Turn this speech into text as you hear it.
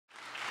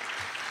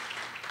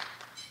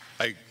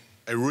I,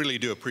 I really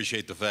do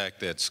appreciate the fact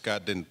that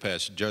Scott didn't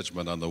pass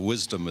judgment on the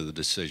wisdom of the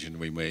decision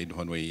we made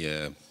when we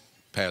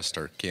passed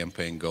our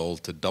campaign goal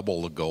to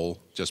double the goal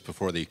just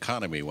before the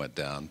economy went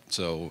down.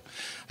 So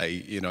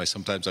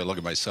sometimes I look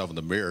at myself in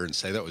the mirror and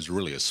say that was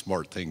really a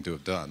smart thing to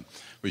have done.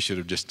 We should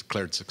have just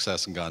declared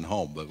success and gone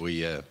home, but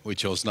we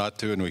chose not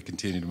to, and we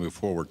continue to move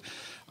forward.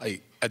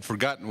 I'd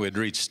forgotten we had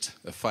reached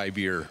a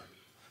 5-year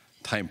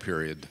time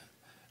period.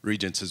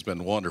 Regents has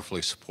been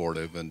wonderfully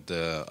supportive, and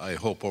I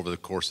hope over the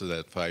course of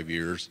that 5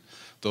 years,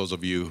 those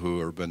of you who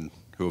have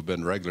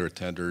been regular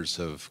attenders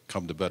have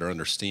come to better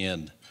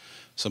understand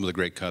some of the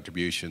great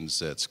contributions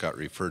that Scott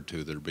referred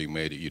to that are being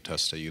made at Utah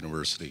State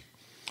University.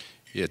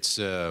 It's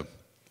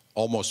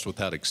almost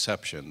without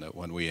exception that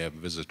when we have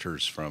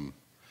visitors from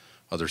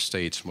other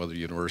states, from other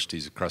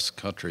universities across the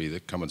country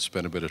that come and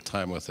spend a bit of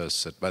time with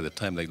us, that by the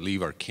time they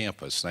leave our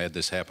campus, and I had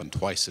this happen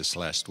twice this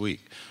last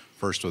week,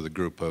 first with a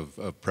group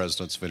of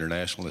presidents of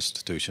international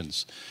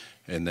institutions,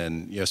 and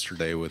then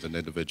yesterday with an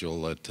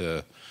individual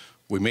that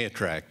we may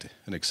attract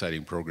an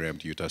exciting program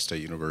to Utah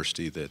State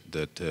University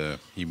that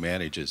he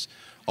manages.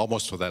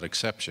 Almost without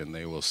exception,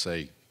 they will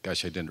say,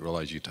 gosh, I didn't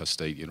realize Utah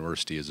State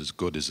University is as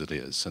good as it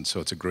is. And so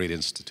it's a great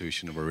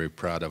institution, and we're very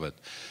proud of it.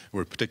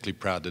 We're particularly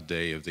proud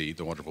today of the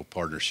wonderful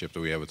partnership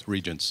that we have with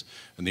Regents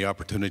and the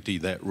opportunity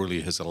that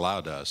really has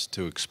allowed us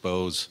to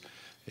expose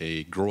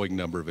a growing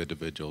number of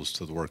individuals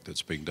to the work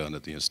that's being done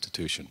at the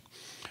institution.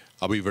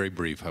 I'll be very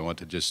brief. I want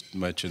to just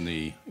mention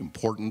the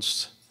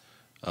importance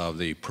of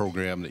the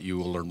program that you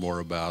will learn more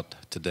about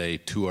today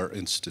to our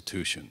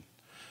institution.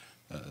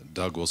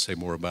 Doug will say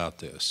more about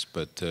this,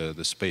 but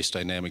the Space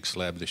Dynamics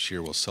Lab this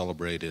year will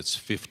celebrate its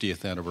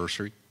 50th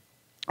anniversary.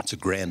 It's a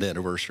grand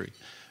anniversary.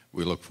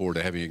 We look forward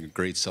to having a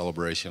great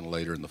celebration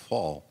later in the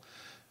fall.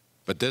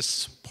 But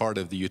this part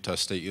of the Utah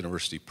State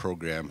University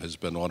program has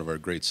been one of our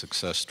great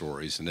success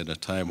stories, and in a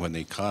time when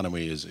the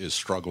economy is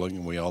struggling,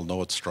 and we all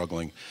know it's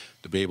struggling,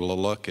 to be able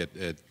to look at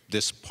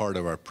this part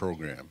of our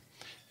program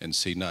and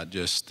see not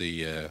just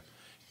the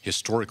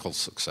historical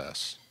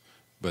success,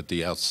 but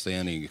the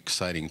outstanding,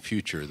 exciting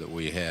future that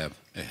we have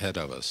ahead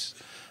of us.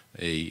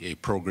 A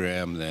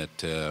program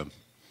that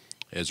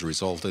has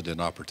resulted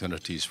in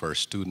opportunities for our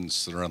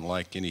students that are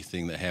unlike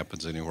anything that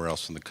happens anywhere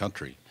else in the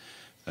country.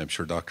 I'm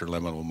sure Dr.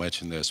 Lemon will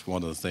mention this.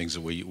 One of the things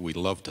that we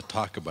love to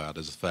talk about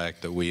is the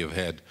fact that we have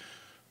had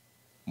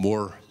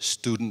more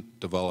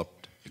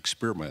student-developed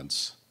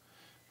experiments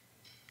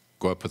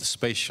go up with the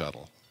space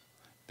shuttle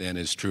than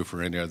is true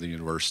for any other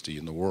university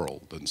in the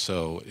world. And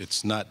so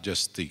it's not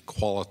just the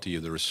quality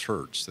of the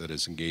research that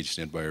is engaged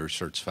in by our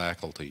research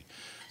faculty,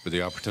 but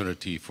the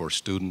opportunity for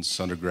students,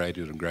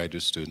 undergraduate and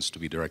graduate students, to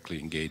be directly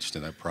engaged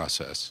in that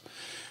process.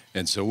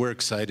 And so we're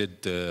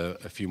excited.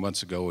 A few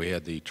months ago, we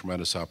had the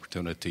tremendous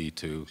opportunity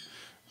to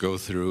go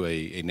through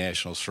a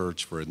national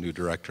search for a new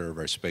director of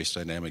our Space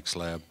Dynamics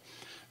Lab.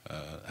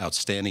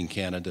 Outstanding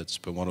candidates,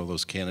 but one of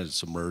those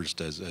candidates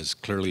emerged as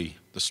clearly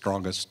the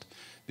strongest,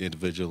 the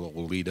individual that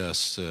will lead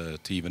us to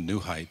even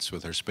new heights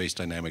with our Space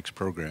Dynamics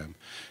program.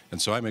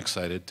 And so I'm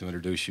excited to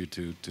introduce you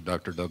to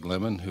Dr. Doug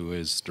Lemon, who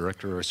is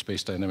director of our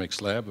Space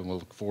Dynamics Lab, and we'll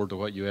look forward to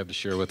what you have to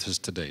share with us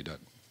today, Doug.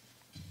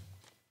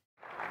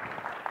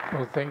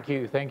 Well, thank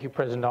you,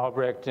 President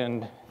Albrecht,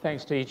 and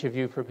thanks to each of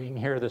you for being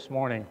here this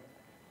morning.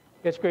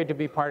 It's great to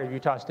be part of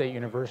Utah State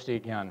University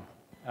again.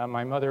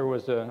 My mother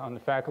was on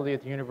the faculty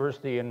at the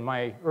university, and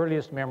my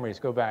earliest memories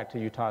go back to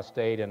Utah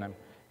State, and I'm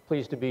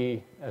pleased to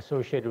be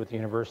associated with the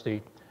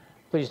university.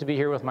 Pleased to be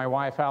here with my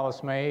wife,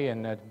 Alice May,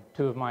 and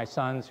 2 of my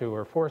sons who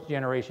are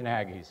 4th-generation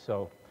Aggies,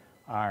 so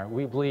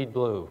we bleed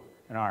blue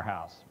in our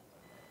house.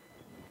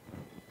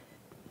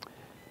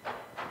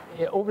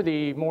 Over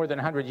the more than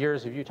 100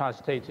 years of Utah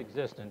State's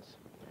existence,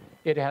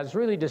 it has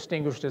really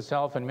distinguished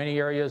itself in many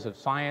areas of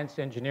science,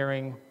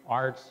 engineering,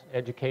 arts,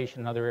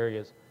 education, and other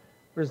areas.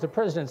 But as the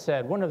president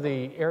said, one of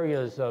the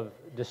areas of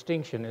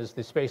distinction is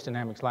the Space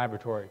Dynamics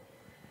Laboratory.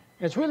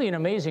 And it's really an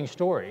amazing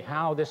story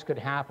how this could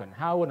happen,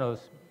 how in a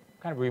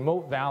kind of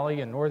remote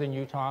valley in northern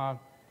Utah,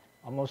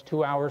 almost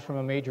 2 hours from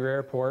a major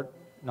airport,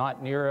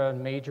 not near a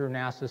major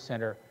NASA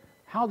center,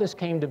 how this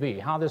came to be,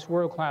 how this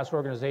world-class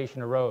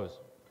organization arose.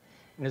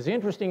 And as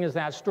interesting as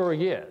that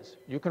story is,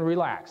 you can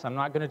relax. I'm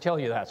not going to tell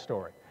you that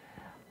story.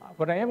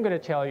 What I am going to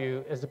tell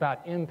you is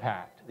about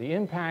impact, the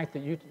impact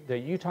that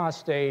Utah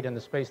State and the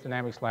Space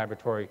Dynamics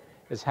Laboratory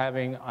is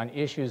having on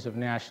issues of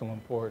national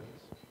importance.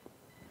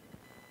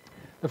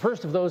 The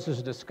first of those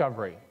is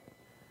discovery.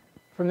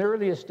 From the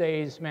earliest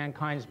days,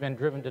 mankind's been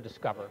driven to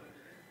discover.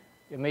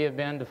 It may have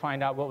been to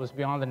find out what was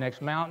beyond the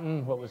next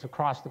mountain, what was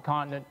across the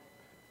continent,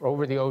 or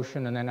over the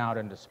ocean, and then out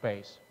into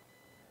space.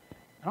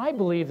 And I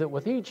believe that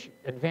with each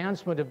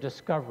advancement of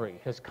discovery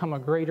has come a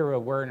greater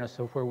awareness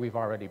of where we've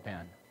already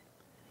been.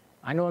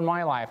 I know in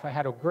my life I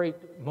had a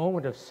great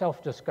moment of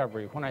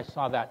self-discovery when I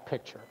saw that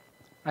picture.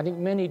 I think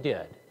many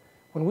did.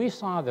 When we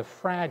saw the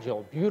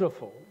fragile,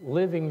 beautiful,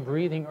 living,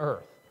 breathing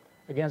Earth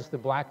against the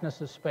blackness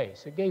of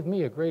space, it gave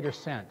me a greater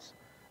sense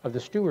of the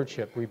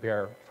stewardship we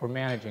bear for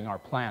managing our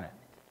planet.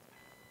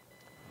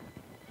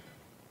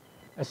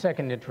 A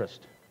second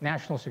interest,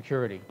 national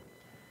security.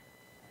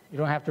 You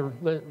don't have to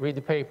read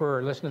the paper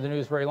or listen to the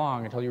news very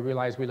long until you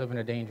realize we live in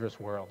a dangerous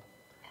world,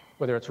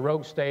 whether it's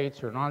rogue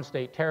states or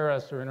non-state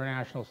terrorists or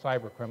international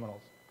cyber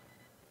criminals.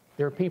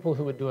 There are people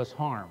who would do us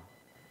harm,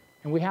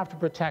 and we have to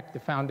protect the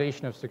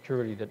foundation of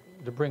security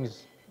that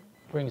brings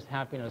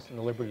happiness and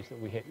the liberties that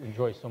we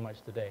enjoy so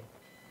much today.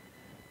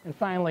 And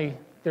finally,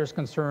 there's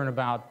concern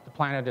about the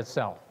planet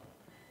itself.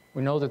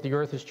 We know that the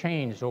Earth has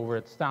changed over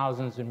its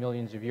thousands and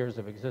millions of years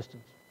of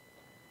existence.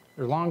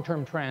 There are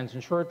long-term trends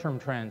and short-term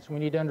trends. We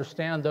need to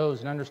understand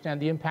those and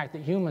understand the impact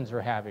that humans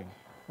are having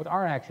with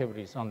our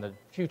activities on the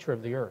future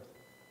of the Earth.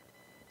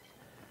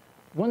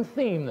 One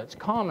theme that's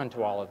common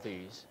to all of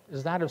these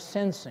is that of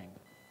sensing,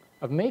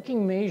 of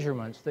making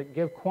measurements that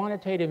give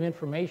quantitative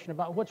information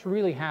about what's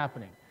really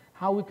happening,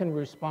 how we can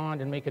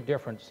respond and make a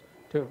difference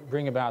to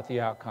bring about the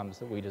outcomes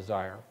that we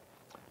desire.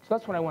 So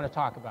that's what I want to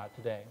talk about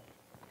today.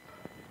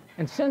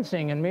 And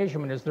sensing and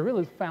measurement is the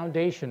really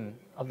foundation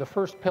of the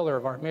first pillar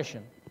of our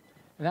mission,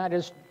 and that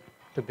is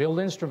to build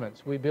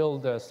instruments. We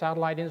build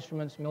satellite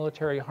instruments,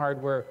 military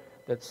hardware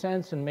that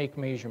sense and make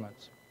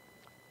measurements.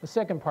 The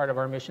second part of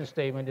our mission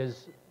statement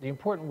is the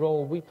important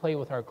role we play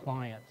with our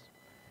clients.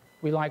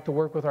 We like to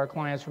work with our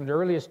clients from the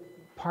earliest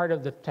part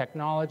of the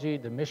technology,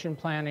 the mission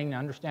planning,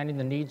 understanding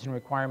the needs and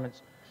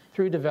requirements,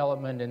 through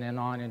development and then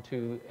on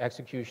into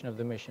execution of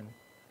the mission.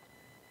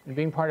 And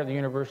being part of the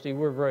university,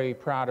 we're very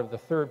proud of the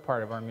third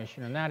part of our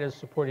mission, and that is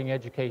supporting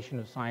education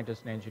of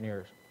scientists and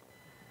engineers.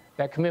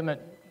 That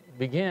commitment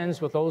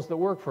begins with those that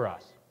work for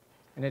us,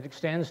 and it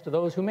extends to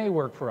those who may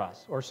work for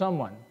us or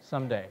someone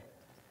someday.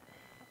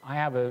 I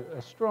have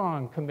a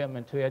strong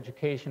commitment to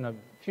education of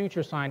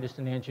future scientists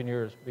and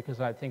engineers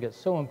because I think it's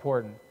so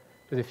important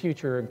to the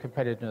future and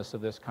competitiveness of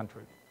this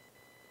country.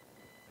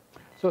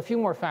 So a few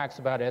more facts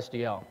about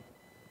SDL.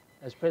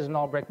 As President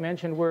Albrecht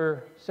mentioned,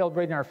 we're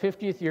celebrating our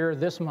 50th year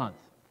this month.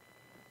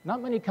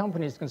 Not many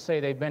companies can say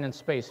they've been in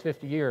space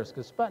 50 years,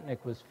 because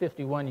Sputnik was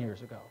 51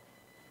 years ago.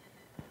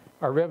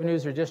 Our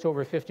revenues are just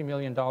over $50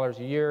 million a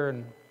year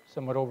and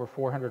somewhat over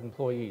 400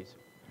 employees.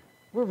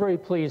 We're very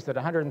pleased that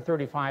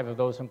 135 of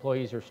those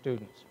employees are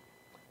students.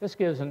 This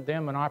gives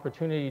them an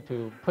opportunity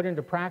to put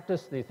into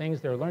practice the things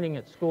they're learning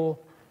at school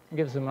and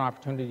gives them an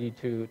opportunity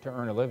to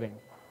earn a living.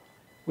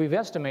 We've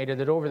estimated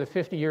that over the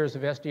 50 years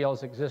of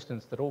SDL's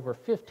existence that over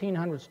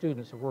 1,500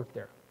 students have worked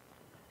there.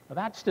 Now,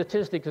 that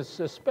statistic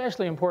is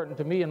especially important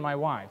to me and my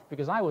wife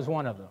because I was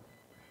one of them.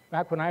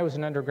 Back when I was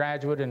an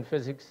undergraduate in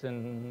physics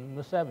in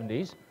the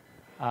 70s,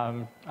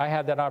 I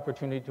had that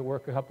opportunity to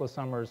work a couple of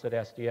summers at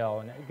SDL,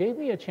 and it gave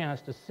me a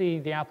chance to see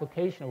the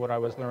application of what I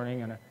was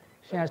learning and a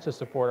chance to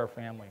support our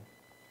family.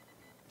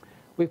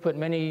 We've put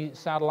many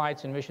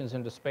satellites and missions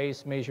into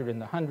space, measured in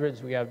the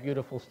hundreds. We have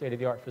beautiful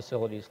state-of-the-art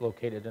facilities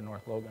located in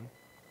North Logan.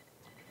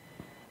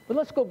 But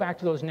let's go back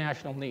to those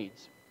national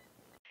needs.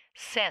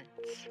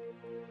 Sense.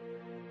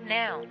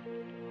 Noun.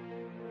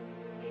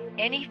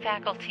 Any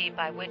faculty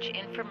by which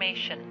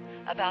information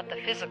about the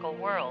physical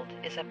world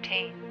is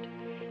obtained.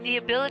 The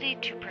ability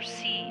to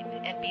perceive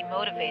and be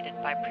motivated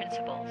by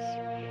principles.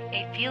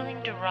 A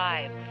feeling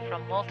derived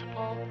from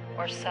multiple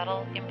or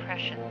subtle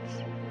impressions.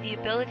 The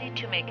ability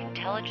to make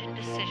intelligent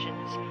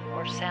decisions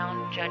or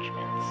sound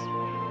judgments.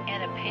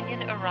 An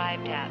opinion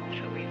arrived at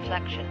through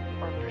reflection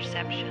or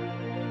perception.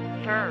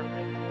 Verb.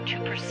 To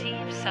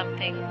perceive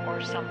something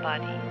or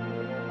somebody.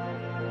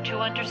 To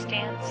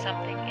understand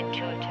something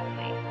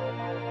intuitively.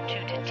 To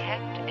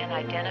detect and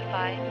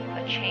identify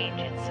a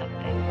change in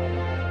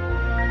something.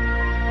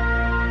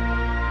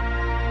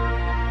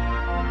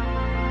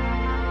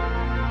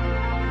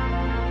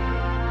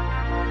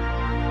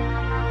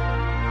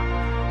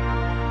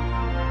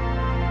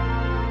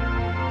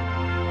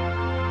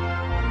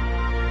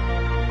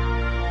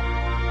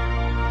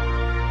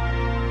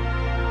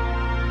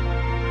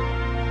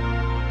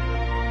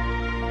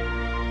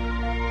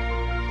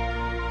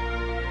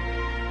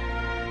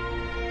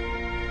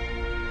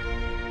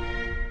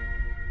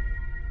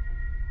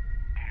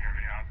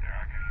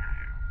 I can hear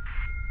you.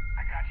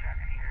 I got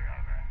you.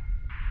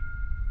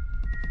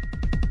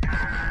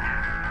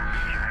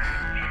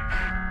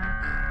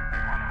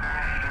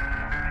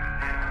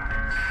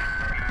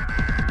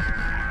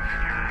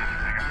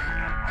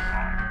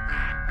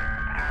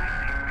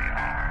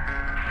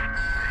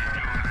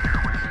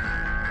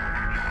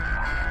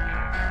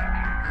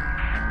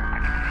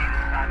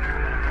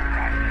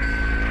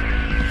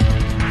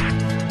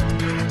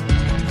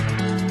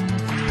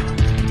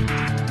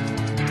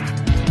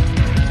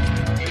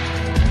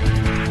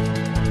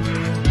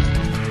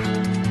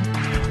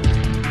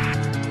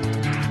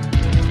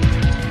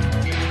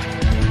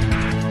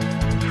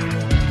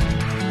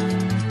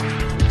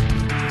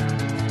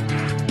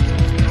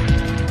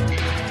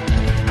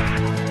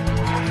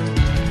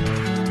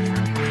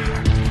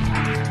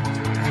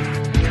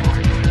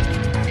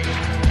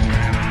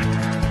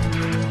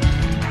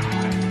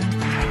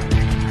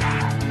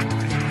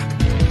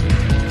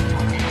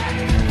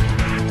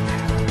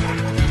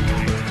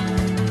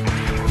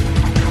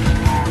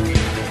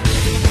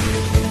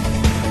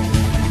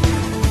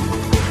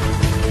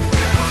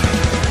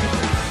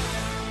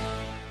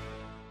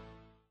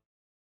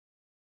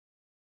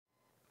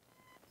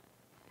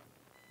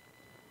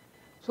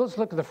 So let's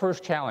look at the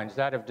first challenge,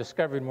 that of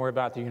discovering more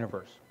about the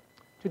universe.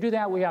 To do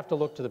that, we have to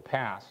look to the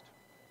past.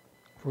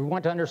 If we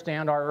want to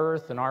understand our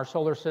Earth and our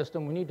solar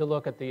system, we need to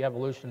look at the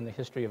evolution and the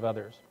history of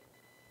others.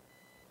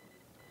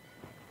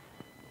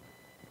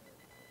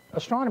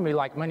 Astronomy,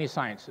 like many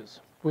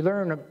sciences, we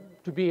learn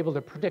to be able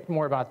to predict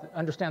more about,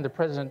 understand the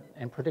present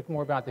and predict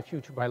more about the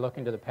future by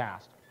looking to the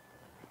past.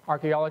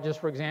 Archaeologists,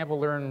 for example,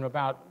 learn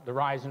about the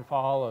rise and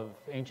fall of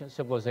ancient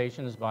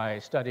civilizations by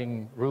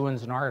studying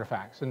ruins and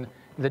artifacts. And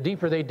the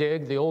deeper they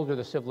dig, the older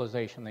the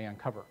civilization they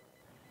uncover.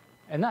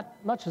 And not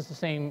much is the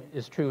same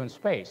is true in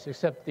space,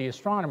 except the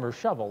astronomer's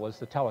shovel is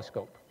the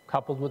telescope,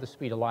 coupled with the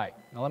speed of light.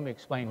 Now let me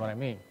explain what I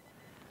mean.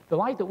 The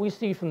light that we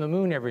see from the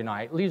moon every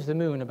night leaves the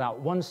moon about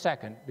 1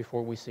 second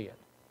before we see it.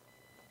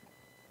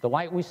 The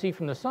light we see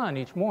from the sun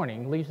each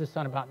morning leaves the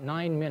sun about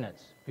 9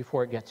 minutes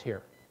before it gets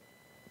here.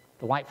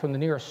 The light from the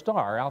nearest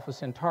star, Alpha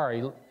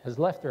Centauri, has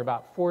left there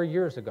about 4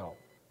 years ago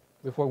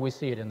before we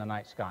see it in the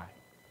night sky.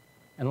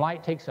 And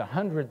light takes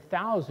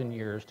 100,000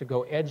 years to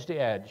go edge to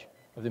edge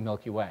of the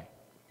Milky Way.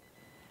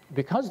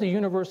 Because the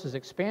universe is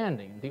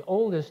expanding, the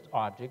oldest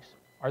objects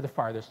are the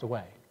farthest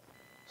away.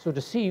 So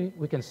to see,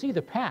 we can see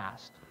the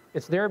past.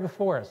 It's there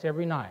before us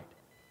every night,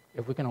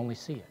 if we can only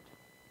see it.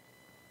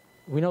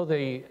 We know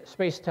the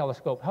Space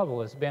Telescope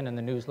Hubble has been in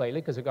the news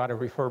lately because it got a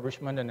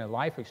refurbishment and a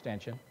life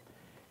extension.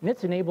 And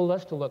it's enabled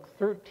us to look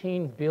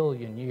 13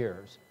 billion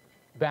years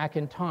back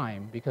in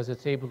time because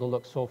it's able to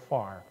look so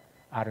far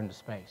out into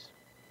space.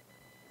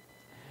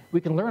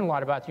 We can learn a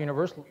lot about the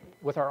universe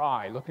with our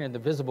eye, looking at the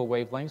visible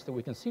wavelengths that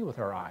we can see with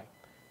our eye.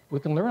 We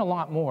can learn a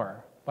lot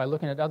more by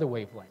looking at other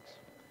wavelengths.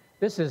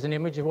 This is an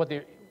image of what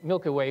the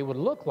Milky Way would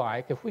look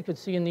like if we could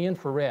see in the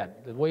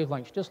infrared, the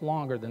wavelengths just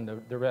longer than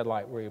the red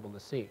light we're able to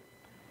see.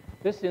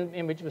 This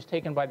image was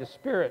taken by the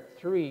Spirit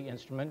 3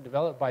 instrument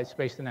developed by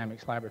Space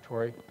Dynamics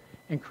Laboratory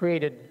and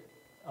created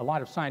a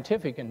lot of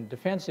scientific and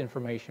defense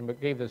information, but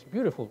gave this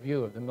beautiful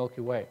view of the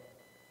Milky Way.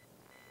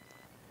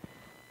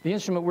 The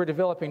instrument we're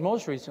developing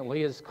most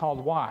recently is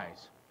called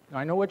WISE. Now,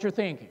 I know what you're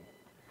thinking.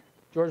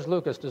 George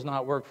Lucas does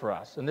not work for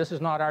us, and this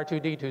is not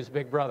R2-D2's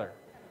big brother.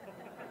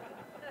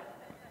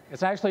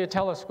 It's actually a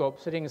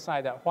telescope sitting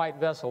inside that white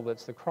vessel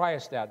that's the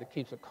cryostat that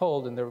keeps it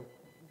cold, and the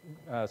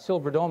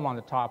silver dome on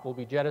the top will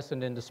be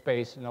jettisoned into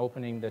space and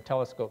opening the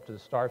telescope to the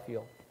star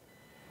field.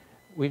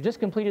 We've just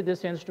completed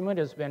this instrument.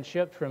 It's been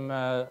shipped from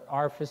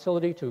our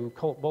facility to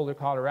Boulder,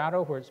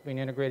 Colorado, where it's being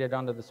integrated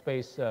onto the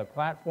space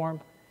platform.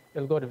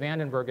 It'll go to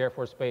Vandenberg Air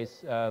Force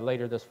Base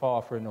later this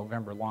fall for a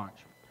November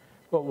launch.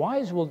 What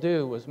WISE will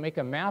do is make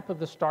a map of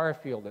the star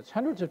field that's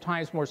hundreds of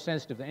times more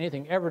sensitive than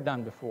anything ever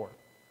done before.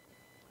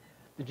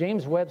 The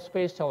James Webb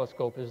Space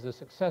Telescope is the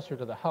successor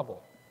to the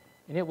Hubble,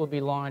 and it will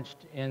be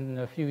launched in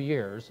a few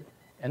years.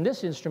 And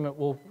this instrument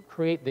will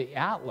create the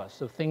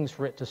atlas of things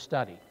for it to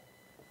study.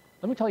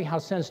 Let me tell you how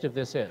sensitive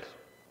this is.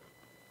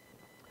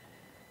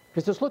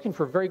 Because it's looking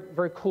for very,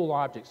 very cool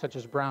objects, such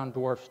as brown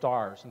dwarf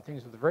stars and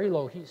things with a very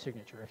low heat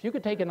signature. If you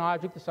could take an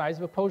object the size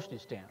of a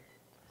postage stamp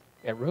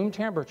at room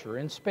temperature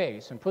in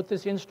space and put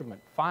this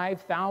instrument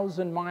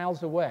 5,000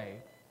 miles away,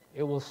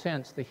 it will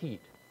sense the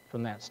heat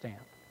from that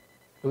stamp.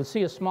 It would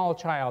see a small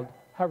child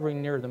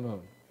hovering near the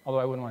moon, although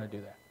I wouldn't want to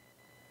do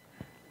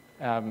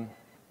that.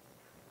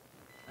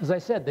 As I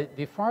said,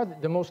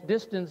 the most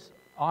distant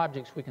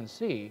objects we can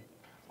see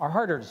are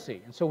harder to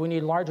see, and so we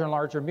need larger and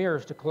larger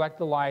mirrors to collect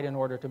the light in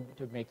order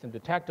to make them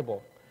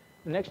detectable.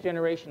 The next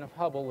generation of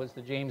Hubble was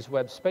the James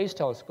Webb Space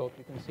Telescope.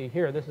 You can see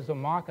here, this is a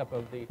mock-up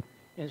of the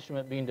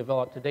instrument being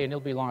developed today, and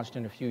it'll be launched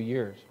in a few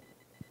years.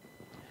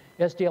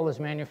 SDL is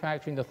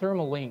manufacturing the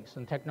thermal links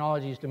and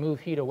technologies to move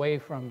heat away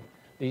from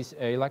these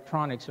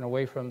electronics and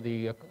away from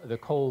the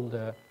cold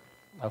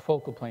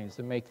focal planes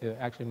that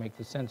actually make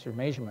the sensor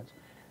measurements.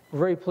 We're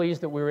very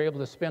pleased that we were able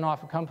to spin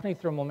off a company,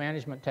 Thermal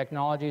Management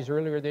Technologies,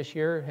 earlier this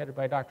year, headed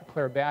by Dr.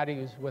 Claire Batty,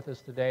 who's with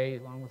us today,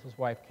 along with his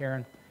wife,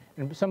 Karen.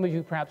 And some of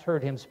you perhaps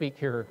heard him speak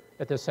here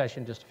at this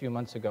session just a few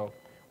months ago.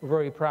 We're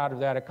very proud of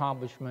that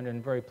accomplishment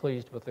and very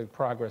pleased with the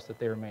progress that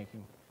they're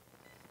making.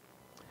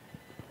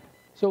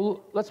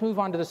 So let's move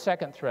on to the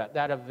second threat,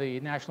 that of the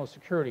national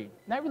security.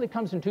 And that really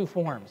comes in two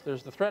forms.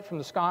 There's the threat from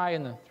the sky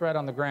and the threat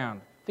on the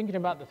ground. Thinking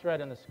about the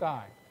threat in the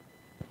sky.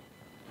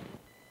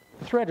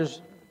 The threat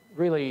is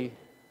really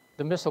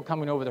the missile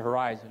coming over the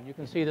horizon. You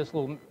can see this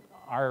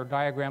our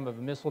diagram of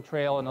a missile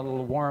trail and a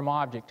little warm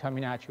object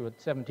coming at you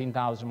at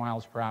 17,000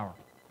 miles per hour.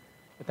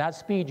 At that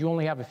speed, you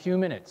only have a few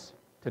minutes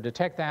to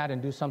detect that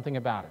and do something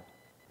about it.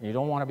 And you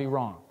don't want to be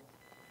wrong.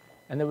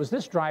 And there was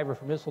this driver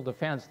for missile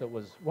defense that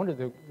was one of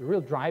the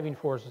real driving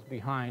forces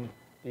behind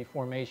the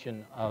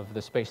formation of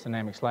the Space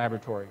Dynamics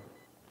Laboratory.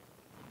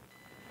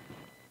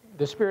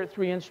 The Spirit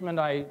 3 instrument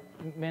I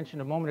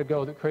mentioned a moment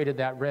ago that created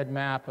that red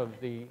map of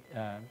the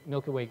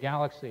Milky Way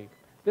galaxy.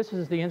 This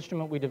is the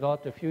instrument we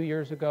developed a few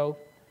years ago.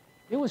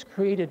 It was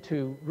created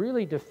to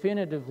really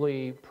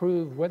definitively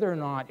prove whether or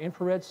not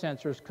infrared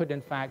sensors could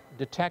in fact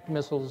detect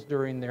missiles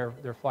during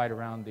their flight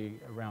around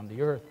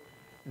the Earth.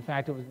 In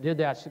fact, it did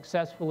that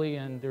successfully,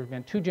 and there have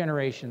been 2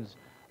 generations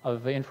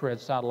of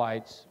infrared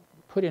satellites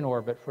put in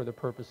orbit for the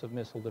purpose of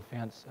missile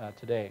defense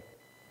today.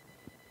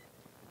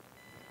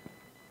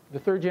 The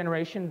third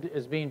generation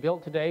is being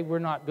built today. We're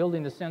not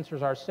building the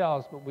sensors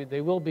ourselves, but they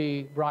will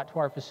be brought to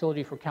our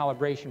facility for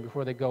calibration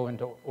before they go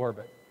into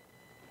orbit.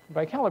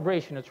 By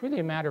calibration, it's really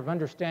a matter of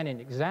understanding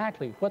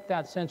exactly what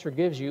that sensor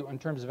gives you in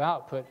terms of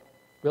output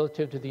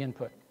relative to the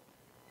input.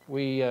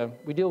 We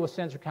deal with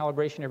sensor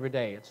calibration every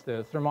day. It's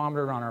the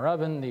thermometer on our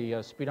oven,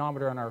 the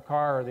speedometer on our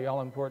car, or the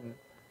all-important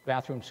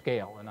bathroom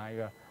scale. And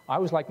I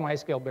always like my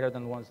scale better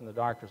than the ones in the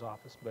doctor's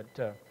office,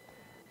 but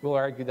we'll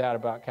argue that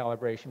about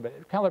calibration.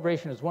 But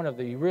calibration is one of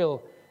the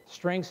real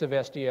strengths of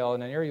SDL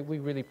and an area we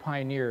really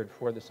pioneered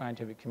for the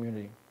scientific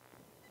community.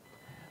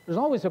 There's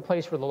always a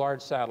place for the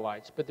large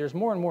satellites, but there's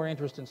more and more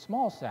interest in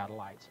small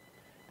satellites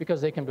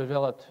because they can be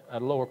developed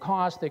at a lower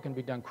cost, they can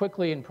be done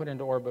quickly and put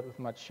into orbit with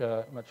much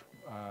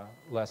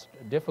less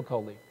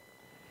difficulty.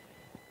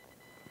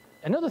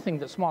 Another thing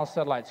that small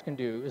satellites can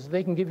do is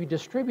they can give you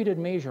distributed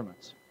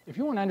measurements. If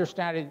you want to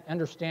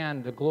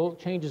understand the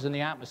changes in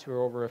the atmosphere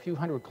over a few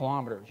hundred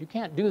kilometers, you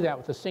can't do that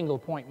with a single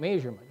point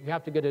measurement. You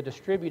have to get a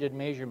distributed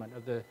measurement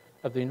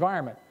of the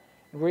environment.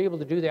 And we're able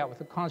to do that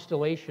with a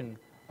constellation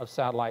of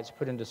satellites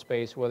put into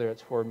space, whether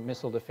it's for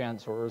missile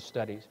defense or Earth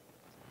studies.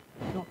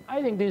 So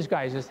I think these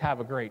guys just have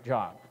a great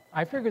job.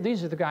 I figure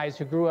these are the guys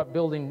who grew up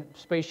building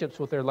spaceships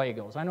with their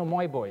Legos. I know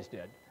my boys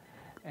did.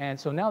 And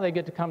so now they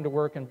get to come to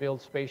work and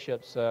build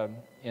spaceships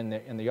in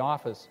the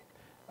office.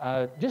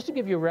 Just to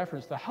give you a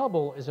reference, the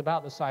Hubble is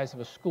about the size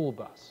of a school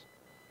bus.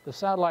 The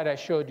satellite I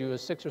showed you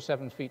is 6 or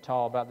 7 feet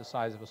tall, about the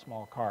size of a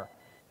small car.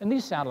 And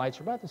these satellites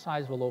are about the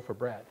size of a loaf of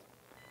bread.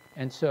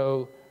 And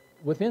so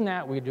within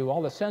that, we do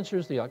all the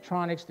sensors, the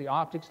electronics, the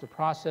optics, the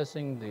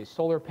processing, the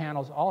solar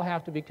panels, all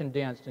have to be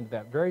condensed into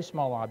that very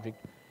small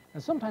object.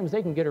 And sometimes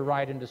they can get a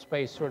ride into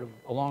space sort of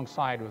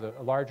alongside with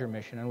a larger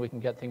mission, and we can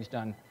get things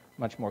done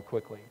much more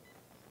quickly.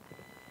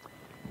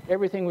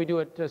 Everything we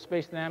do at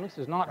Space Dynamics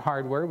is not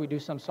hardware. We do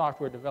some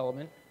software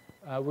development.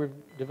 We've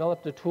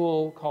developed a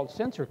tool called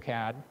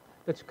SensorCAD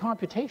that's a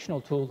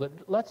computational tool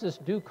that lets us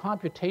do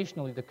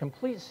computationally the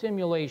complete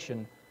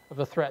simulation of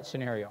a threat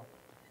scenario.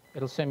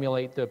 It'll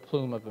simulate the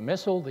plume of a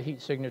missile, the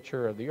heat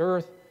signature of the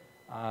Earth,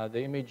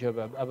 the image of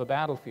a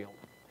battlefield.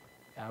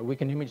 We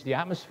can image the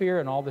atmosphere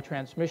and all the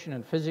transmission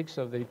and physics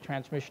of the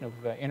transmission of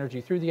energy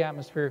through the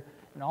atmosphere,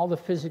 and all the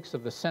physics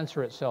of the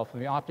sensor itself,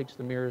 and the optics,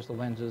 the mirrors, the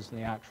lenses, and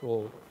the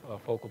actual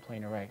focal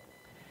plane array.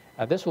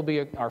 This will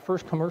be our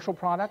first commercial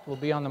product. We'll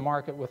be on the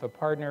market with a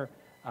partner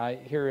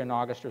here in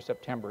August or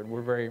September, and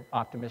we're very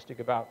optimistic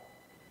about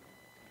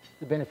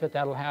the benefit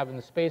that'll have in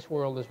the space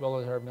world as well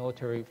as our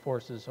military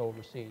forces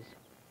overseas.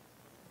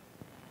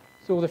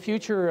 So the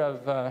future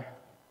of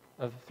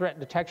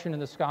threat detection in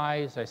the sky,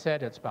 as I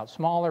said, it's about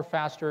smaller,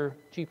 faster,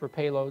 cheaper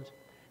payloads.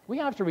 We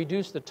have to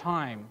reduce the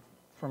time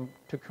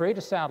to create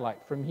a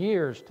satellite from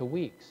years to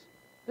weeks.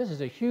 This is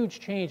a huge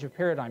change of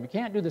paradigm. You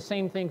can't do the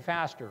same thing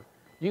faster.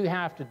 You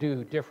have to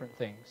do different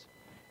things.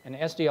 And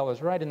SDL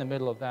is right in the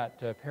middle of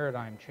that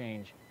paradigm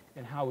change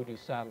in how we do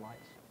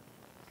satellites.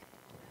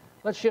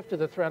 Let's shift to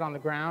the threat on the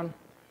ground.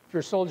 If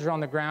you're a soldier on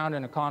the ground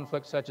in a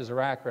conflict such as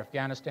Iraq or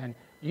Afghanistan,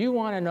 you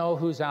want to know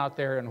who's out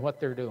there and what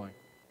they're doing.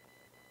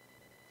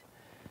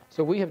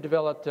 So we have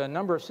developed a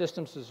number of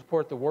systems to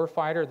support the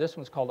warfighter. This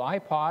one's called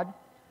iPod.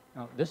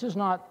 Now, this is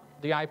not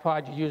the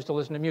iPod you use to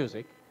listen to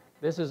music.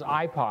 This is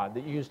iPod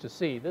that you use to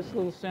see. This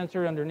little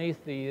sensor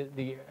underneath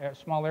the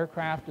small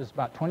aircraft is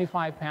about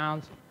 25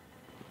 pounds.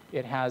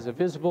 It has a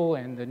visible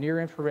and the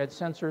near-infrared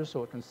sensors,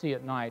 so it can see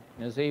at night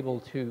and is able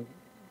to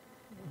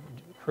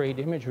create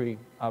imagery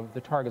of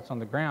the targets on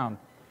the ground.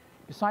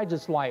 Besides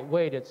its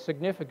lightweight, it's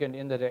significant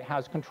in that it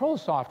has control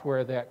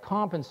software that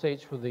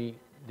compensates for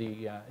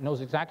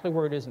knows exactly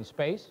where it is in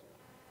space,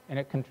 and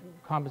it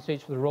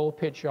compensates for the roll,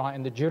 pitch, yaw,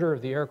 and the jitter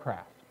of the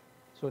aircraft.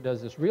 So it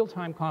does this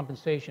real-time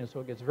compensation,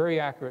 so it gets very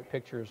accurate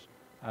pictures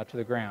to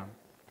the ground.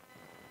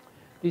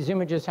 These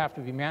images have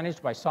to be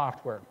managed by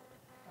software.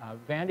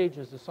 Vantage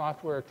is a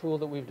software tool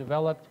that we've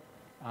developed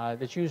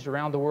that's used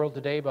around the world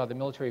today by the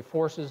military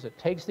forces. It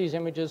takes these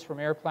images from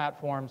air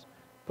platforms,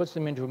 puts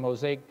them into a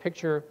mosaic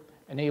picture,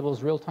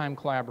 enables real-time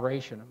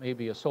collaboration. It may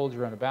be a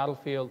soldier on a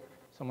battlefield,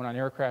 someone on an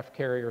aircraft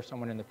carrier,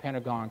 someone in the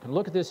Pentagon can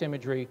look at this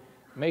imagery,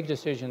 make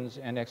decisions,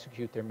 and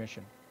execute their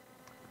mission.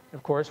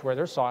 Of course, where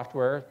there's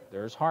software,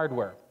 there's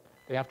hardware.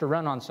 They have to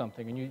run on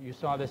something. And you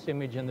saw this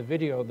image in the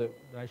video that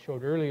I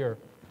showed earlier.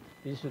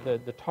 These are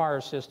the TAR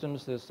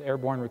systems, this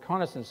airborne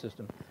reconnaissance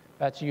system.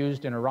 That's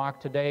used in Iraq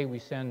today. We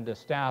send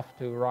staff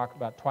to Iraq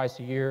about twice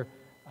a year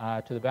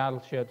to the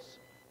battleships,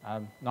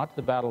 not to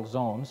the battle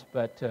zones,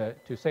 but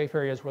to safe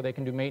areas where they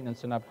can do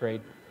maintenance and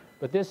upgrade.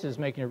 But this is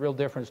making a real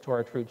difference to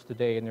our troops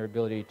today in their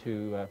ability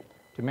to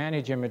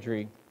manage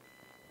imagery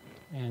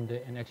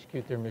and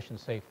execute their mission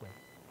safely.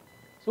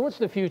 So what's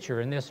the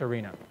future in this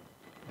arena?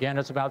 Again,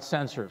 it's about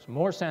sensors,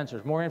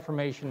 more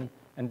information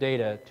and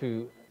data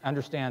to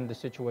understand the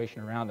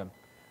situation around them.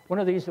 One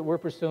of these that we're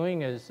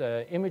pursuing is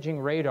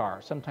imaging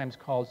radar, sometimes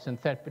called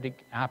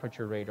synthetic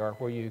aperture radar,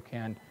 where you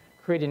can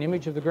create an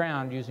image of the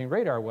ground using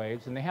radar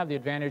waves, and they have the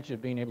advantage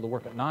of being able to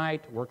work at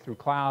night, work through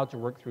clouds, or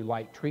work through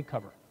light tree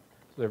cover.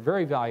 So they're a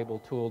very valuable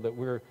tool that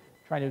we're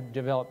trying to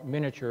develop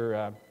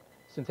miniature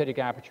synthetic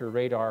aperture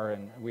radar,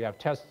 and we have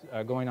tests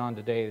going on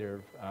today that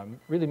are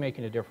really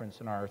making a difference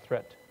in our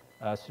threat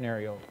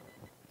scenario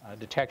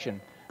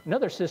detection.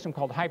 Another system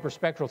called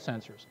hyperspectral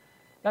sensors.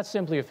 That's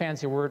simply a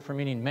fancy word for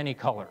meaning many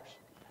colors.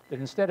 That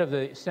instead of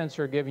the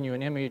sensor giving you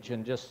an image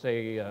in just,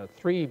 say,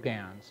 3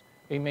 bands,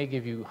 it may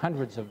give you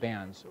hundreds of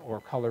bands or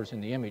colors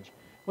in the image.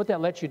 What that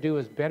lets you do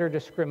is better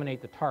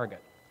discriminate the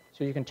target.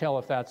 So you can tell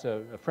if that's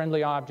a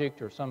friendly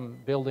object or some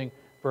building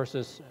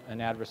versus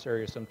an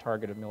adversary or some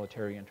target of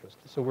military interest.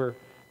 So we're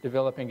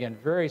developing, again,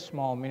 very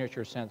small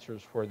miniature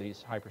sensors for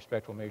these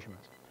hyperspectral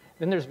measurements.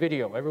 Then there's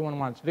video. Everyone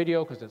wants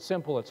video because it's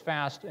simple, it's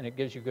fast, and it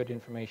gives you good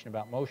information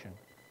about motion.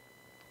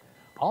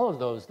 All of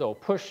those, though,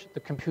 push the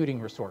computing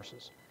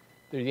resources.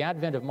 The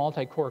advent of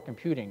multi-core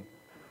computing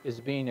is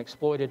being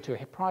exploited to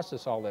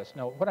process all this.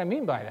 Now, what I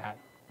mean by that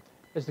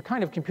is the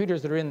kind of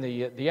computers that are in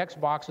the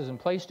Xboxes and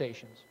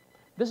PlayStations.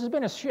 This has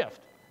been a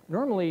shift.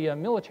 Normally,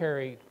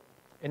 military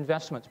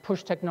investments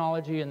push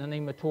technology, and then they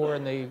mature,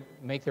 and they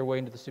make their way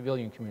into the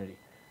civilian community.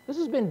 This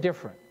has been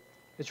different.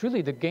 It's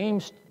really the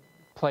games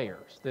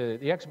players, the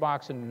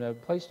Xbox and the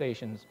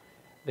PlayStations,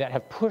 that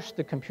have pushed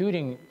the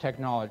computing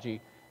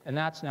technology, and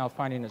that's now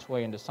finding its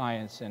way into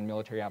science and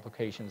military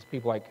applications.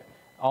 People like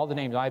all the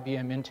names,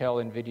 IBM,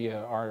 Intel,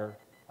 NVIDIA, are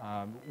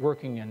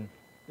working in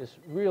this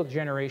real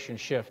generation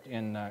shift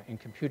in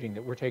computing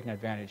that we're taking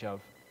advantage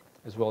of,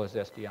 as well as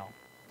SDL.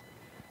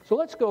 So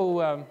let's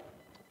go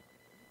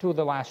to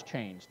the last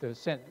change,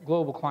 the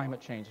global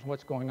climate change and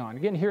what's going on.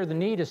 Again, here the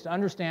need is to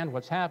understand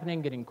what's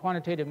happening, getting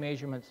quantitative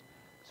measurements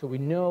so we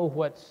know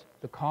what's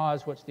the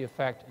cause, what's the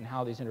effect, and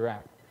how these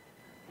interact.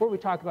 Before we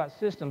talk about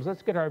systems,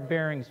 let's get our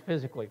bearings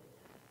physically.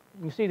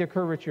 You can see the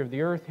curvature of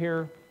the Earth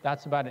here.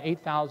 That's about an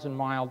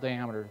 8,000-mile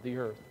diameter of the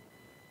Earth.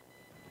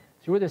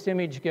 So where this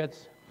image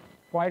gets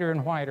whiter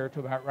and whiter to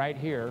about right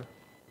here,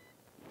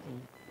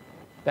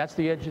 that's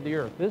the edge of the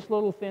Earth. This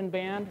little thin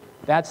band,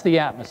 that's the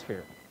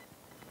atmosphere.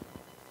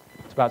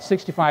 It's about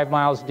 65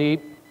 miles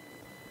deep.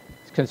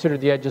 It's considered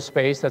the edge of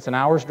space. That's an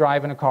hour's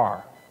drive in a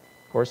car.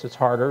 Of course, it's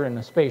harder in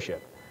a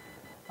spaceship.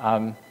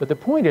 But the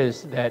point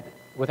is that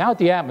without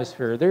the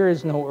atmosphere, there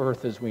is no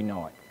Earth as we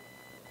know it.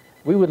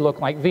 We would look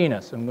like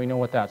Venus, and we know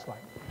what that's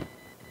like.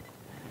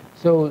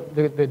 So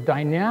the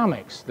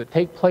dynamics that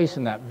take place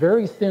in that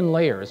very thin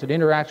layer as it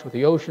interacts with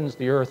the oceans,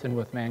 the Earth, and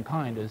with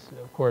mankind is,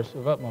 of course,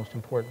 of utmost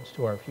importance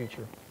to our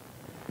future.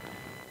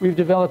 We've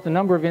developed a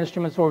number of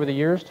instruments over the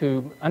years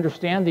to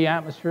understand the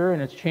atmosphere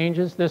and its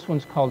changes. This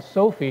one's called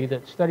SOFI,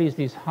 that studies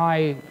these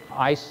high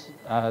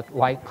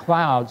ice-like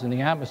clouds in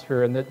the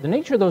atmosphere, and the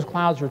nature of those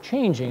clouds are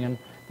changing, and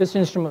this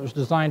instrument was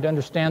designed to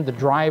understand the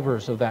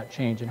drivers of that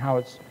change and how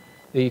it's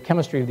the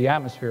chemistry of the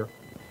atmosphere.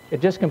 It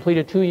just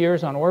completed 2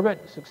 years on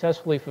orbit,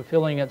 successfully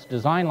fulfilling its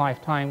design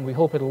lifetime. We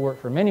hope it'll work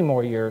for many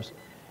more years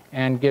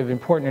and give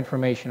important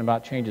information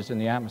about changes in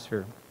the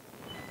atmosphere.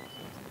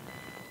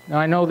 Now,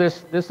 I know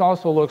this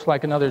also looks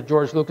like another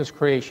George Lucas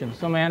creation,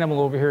 some animal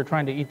over here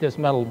trying to eat this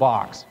metal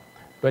box.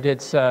 But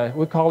it's,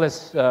 we call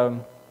this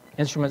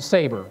instrument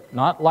Saber,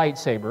 not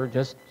lightsaber,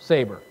 just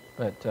Saber.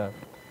 But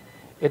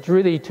it's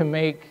really to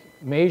make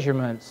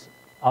measurements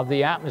of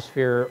the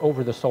atmosphere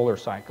over the solar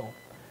cycle.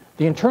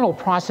 The internal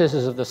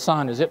processes of the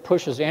sun, as it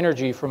pushes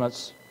energy from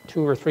its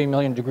 2 or 3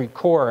 million degree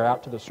core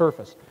out to the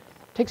surface,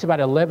 takes about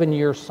an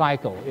 11-year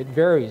cycle. It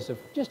varies of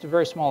just a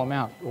very small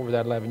amount over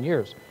that 11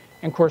 years.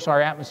 And of course,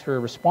 our atmosphere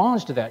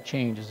responds to that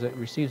change as it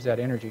receives that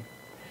energy.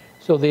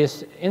 So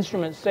this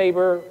instrument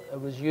Saber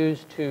was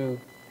used to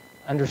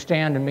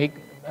understand and make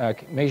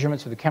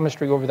measurements of the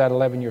chemistry over that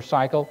 11-year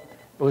cycle.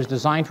 It was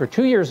designed for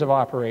 2 years of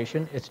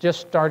operation. It's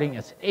just starting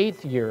its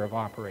 8th year of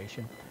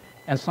operation.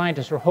 And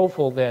scientists are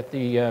hopeful that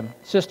the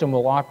system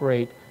will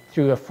operate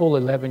through a full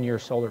 11-year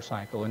solar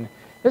cycle. And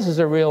this is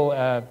a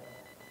real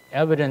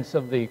evidence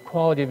of the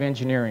quality of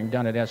engineering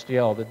done at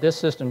SDL, that this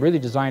system, really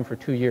designed for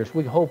 2 years,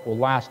 we hope will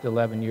last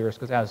 11 years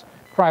because it has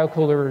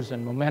cryocoolers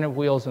and momentum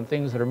wheels and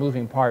things that are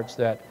moving parts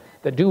that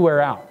do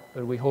wear out.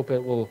 But we hope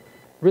it will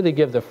really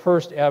give the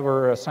first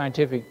ever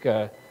scientific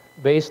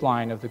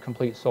baseline of the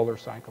complete solar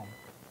cycle.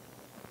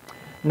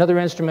 Another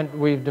instrument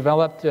we've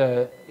developed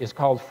is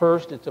called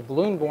FIRST. It's a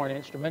balloon-borne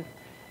instrument,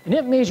 and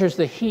it measures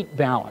the heat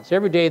balance.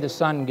 Every day the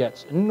sun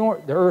gets,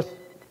 the Earth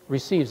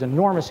receives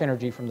enormous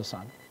energy from the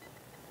sun.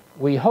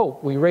 We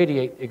hope we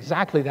radiate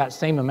exactly that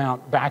same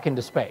amount back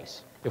into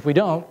space. If we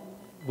don't,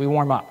 we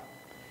warm up.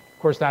 Of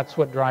course, that's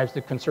what drives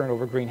the concern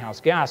over greenhouse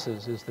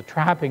gases, is the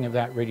trapping of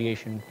that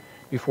radiation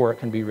before it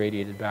can be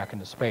radiated back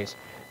into space.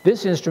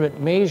 This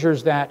instrument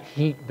measures that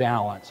heat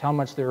balance, how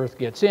much the Earth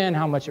gets in,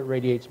 how much it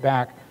radiates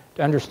back,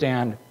 to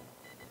understand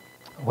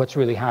what's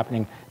really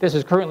happening. This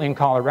is currently in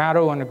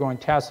Colorado, undergoing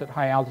tests at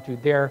high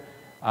altitude there.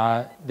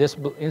 This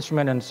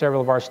instrument and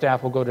several of our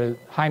staff will go to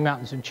high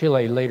mountains in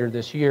Chile later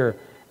this year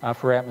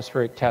for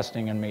atmospheric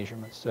testing and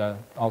measurements,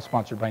 all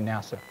sponsored by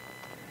NASA.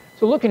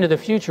 So looking to the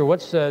future,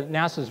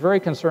 NASA is very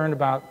concerned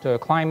about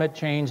climate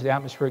change, the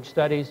atmospheric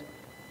studies.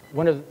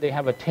 They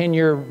have a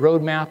 10-year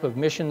roadmap of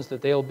missions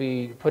that they'll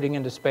be putting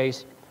into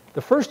space.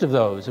 The first of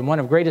those, and one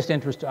of greatest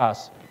interest to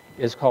us,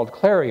 is called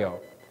Clario.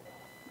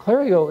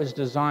 Clario is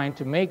designed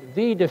to make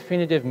the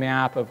definitive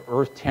map of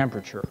Earth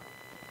temperature.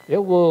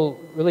 It will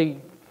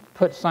really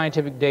put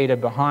scientific data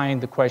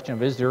behind the question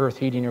of is the Earth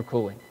heating or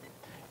cooling,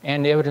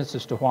 and the evidence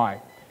as to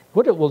why.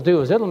 What it will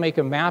do is it'll make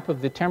a map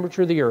of the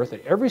temperature of the Earth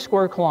at every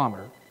square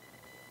kilometer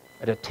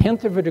at a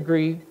 1/10 of a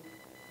degree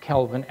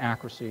Kelvin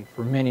accuracy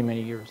for many,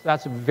 many years.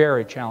 That's a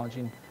very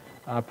challenging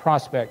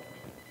prospect.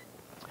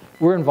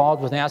 We're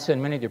involved with NASA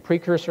in many of the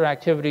precursor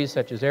activities,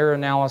 such as error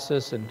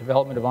analysis and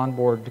development of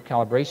onboard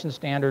calibration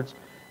standards.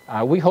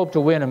 We hope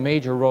to win a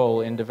major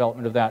role in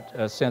development of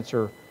that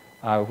sensor,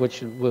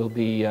 which will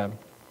be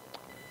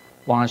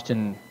launched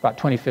in about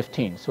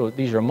 2015. So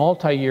these are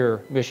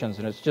multi-year missions,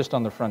 and it's just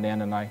on the front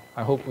end, and I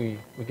hope we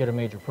get a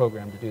major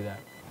program to do that.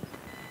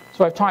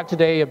 So I've talked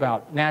today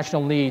about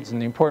national needs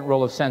and the important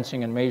role of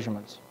sensing and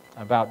measurements,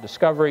 about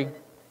discovery,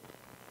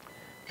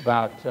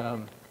 about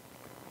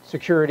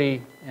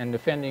security and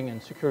defending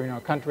and securing our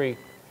country,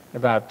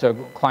 about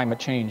climate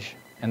change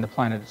and the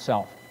planet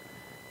itself.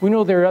 We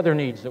know there are other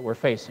needs that we're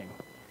facing.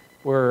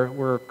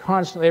 We're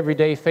constantly, every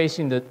day,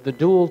 facing the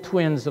dual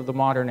twins of the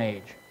modern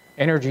age,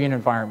 energy and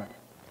environment.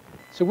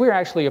 So we're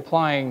actually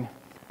applying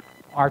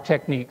our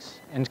techniques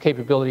and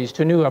capabilities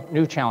to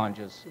new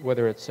challenges,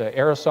 whether it's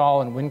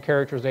aerosol and wind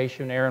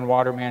characterization, air and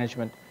water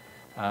management,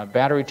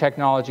 battery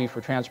technology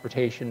for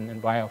transportation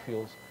and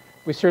biofuels.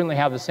 We certainly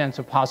have a sense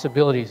of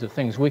possibilities of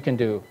things we can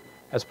do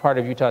as part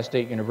of Utah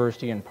State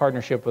University in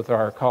partnership with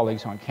our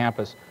colleagues on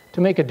campus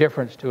to make a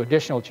difference to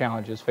additional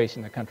challenges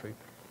facing the country.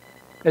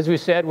 As we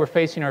said, we're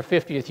facing our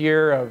 50th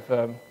year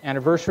of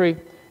anniversary,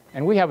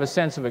 and we have a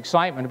sense of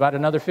excitement about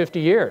another 50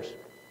 years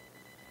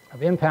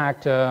of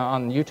impact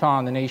on Utah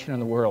and the nation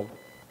and the world.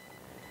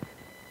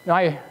 Now,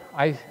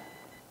 I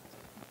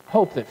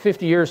hope that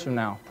 50 years from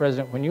now,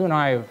 President, when you and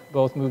I have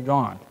both moved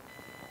on,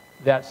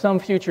 that some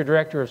future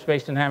director of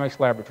Space Dynamics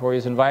Laboratory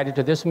is invited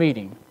to this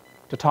meeting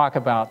to talk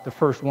about the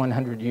first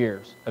 100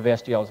 years of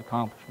SDL's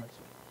accomplishments.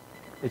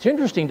 It's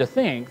interesting to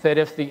think that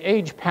if the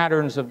age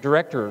patterns of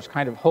directors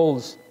kind of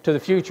holds to the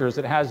future as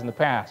it has in the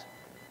past,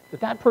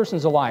 that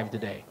person's alive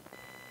today.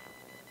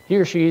 He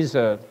or she's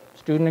a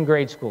student in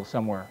grade school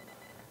somewhere,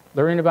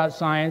 learning about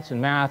science and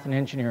math and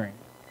engineering.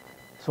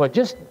 So it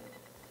just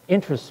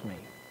interests me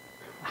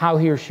how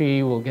he or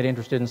she will get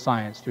interested in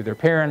science through their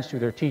parents, through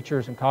their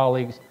teachers and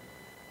colleagues.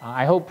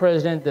 I hope,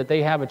 President, that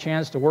they have a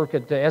chance to work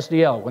at the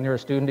SDL when they're a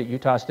student at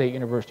Utah State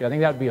University. I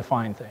think that would be a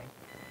fine thing.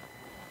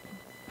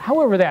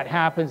 However that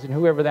happens and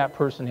whoever that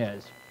person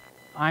is,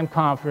 I'm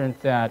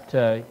confident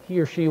that he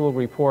or she will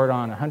report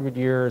on 100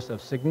 years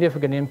of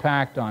significant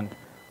impact on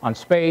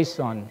space,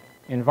 on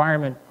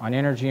environment, on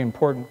energy,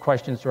 important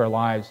questions to our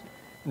lives,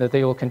 and that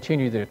they will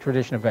continue the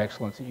tradition of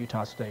excellence at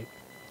Utah State.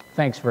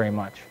 Thanks very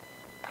much.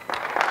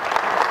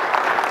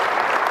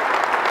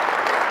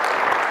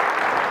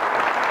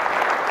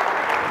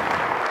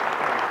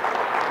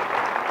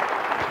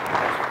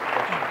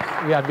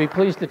 Yeah, I'd be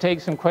pleased to take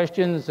some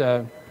questions.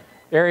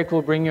 Eric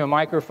will bring you a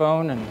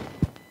microphone, and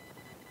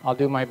I'll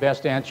do my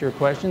best to answer your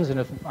questions. And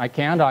if I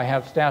can't, I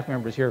have staff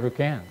members here who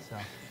can. So.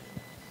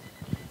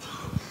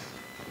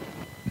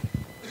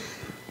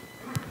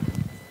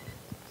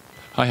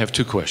 I have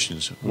two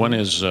questions. One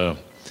is,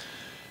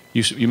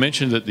 you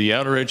mentioned that the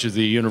outer edge of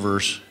the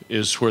universe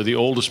is where the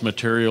oldest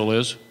material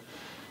is.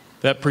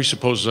 That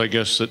presupposes, I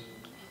guess,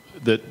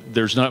 that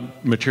there's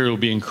not material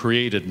being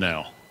created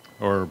now,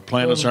 or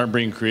planets aren't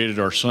being created,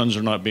 or suns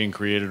are not being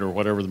created, or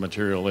whatever the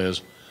material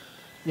is.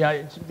 Yeah,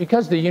 it's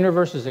because the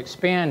universe is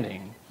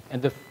expanding,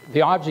 and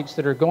the objects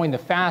that are going the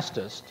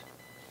fastest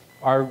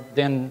are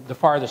then the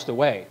farthest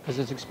away, because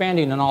it's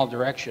expanding in all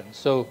directions.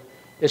 So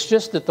it's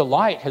just that the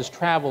light has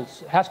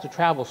to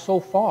travel so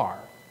far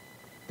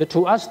that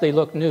to us they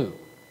look new,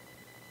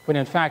 when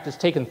in fact it's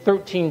taken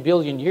 13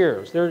 billion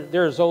years.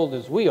 They're as old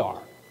as we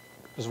are,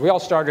 because we all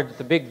started at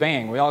the Big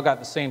Bang. We all got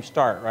the same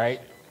start, right?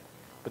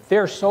 But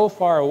they're so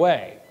far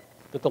away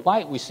that the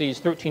light we see is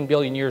 13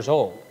 billion years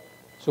old.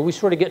 So we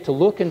sort of get to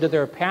look into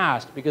their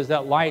past because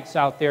that light's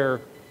out there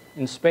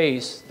in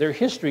space. Their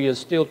history is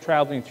still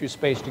traveling through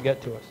space to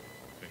get to us.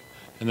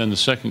 And then the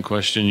second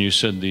question, you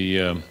said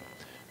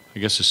I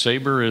guess the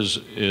SABRE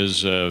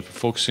is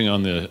focusing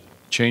on the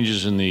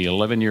changes in the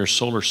 11-year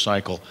solar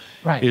cycle.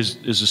 Right. Is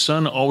the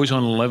sun always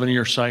on an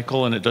 11-year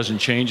cycle and it doesn't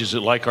change? Is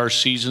it like our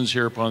seasons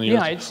here upon the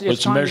Earth?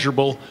 It's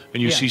measurable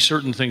and you see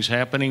certain things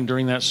happening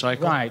during that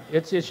cycle? Right.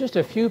 It's just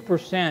a few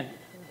percent,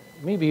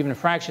 maybe even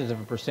fractions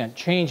of a percent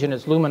change in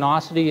its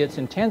luminosity. Its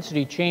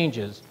intensity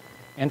changes,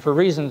 and for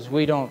reasons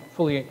we don't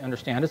fully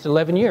understand, it's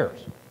 11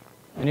 years.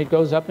 And it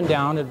goes up and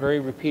down in a very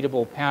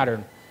repeatable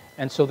pattern.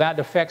 And so that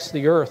affects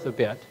the Earth a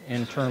bit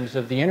in terms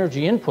of the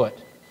energy input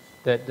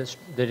that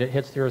it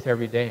hits the Earth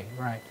every day.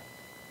 Right.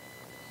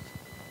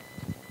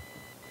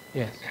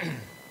 Yes.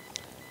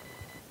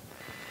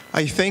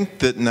 I think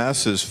that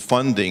NASA's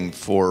funding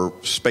for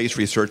space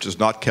research has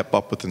not kept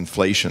up with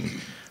inflation.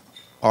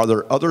 are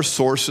there other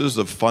sources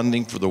of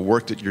funding for the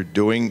work that you're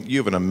doing? You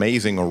have an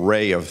amazing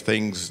array of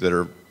things that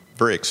are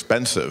very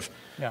expensive.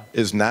 Yeah.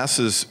 Is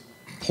NASA's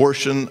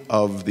portion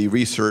of the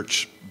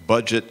research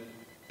budget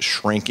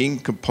shrinking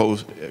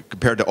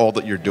compared to all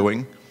that you're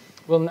doing?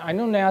 Well, I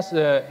know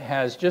NASA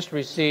has just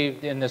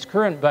received in this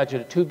current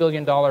budget a $2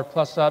 billion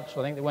plus up, so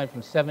I think they went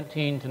from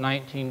 17 to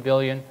 19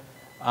 billion.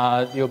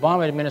 The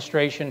Obama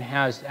administration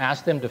has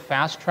asked them to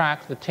fast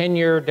track the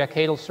 10-year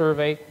decadal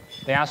survey.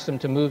 They asked them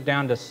to move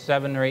down to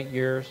 7 or 8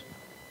 years.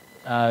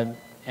 And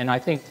I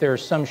think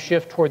there's some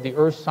shift toward the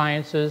earth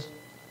sciences.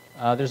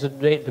 There's a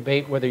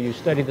debate whether you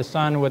study the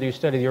sun, whether you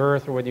study the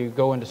earth, or whether you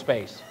go into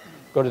space,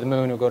 go to the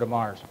moon or go to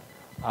Mars.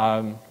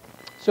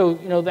 So,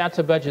 you know, that's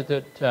a budget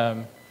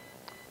that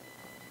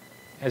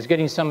is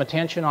getting some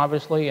attention,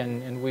 obviously,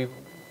 and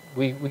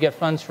we get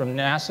funds from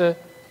NASA,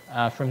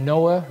 from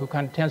NOAA, who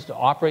kind of tends to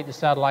operate the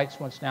satellites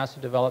once NASA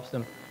develops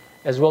them,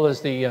 as well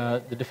as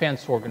the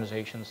defense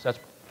organizations. That's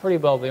pretty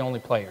well the only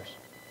players.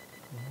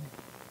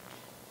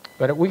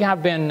 But we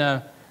have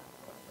been,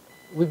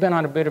 we've been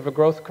on a bit of a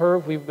growth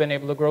curve. We've been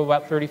able to grow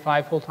about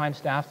 35 full-time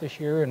staff this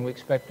year, and we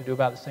expect to do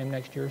about the same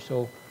next year,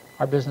 so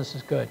our business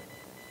is good.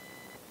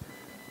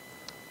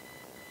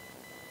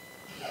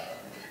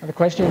 Other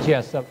questions?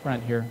 Yes, up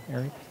front here,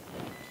 Eric.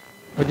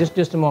 But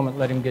just a moment,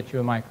 let him get you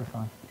a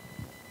microphone.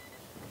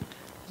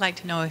 I'd like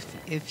to know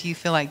if you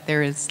feel like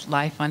there is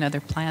life on other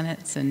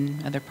planets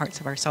and other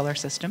parts of our solar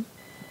system.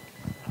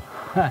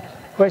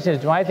 Question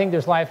is, do I think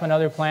there's life on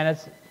other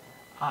planets?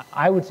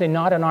 I would say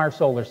not in our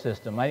solar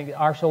system. I think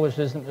our solar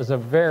system is a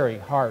very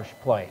harsh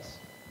place.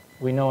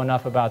 We know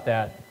enough about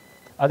that.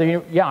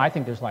 Yeah, I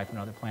think there's life on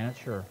other planets,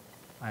 sure.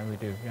 I really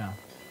do, yeah.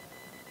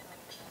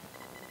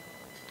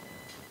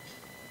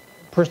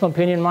 Personal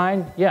opinion,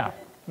 mine? Yeah,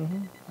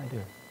 I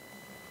do.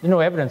 There's no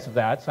evidence of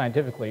that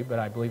scientifically, but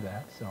I believe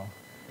that, so.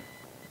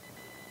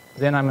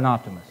 Then I'm an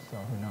optimist, so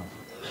who knows.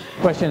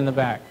 Question in the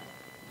back.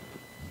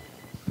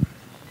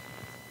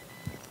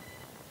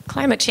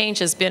 Climate change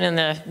has been in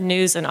the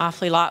news an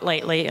awfully lot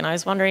lately, and I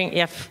was wondering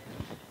if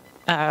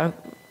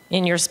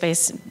in your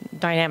space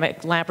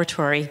dynamic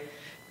laboratory,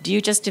 do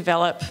you just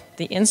develop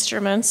the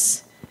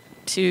instruments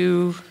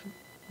to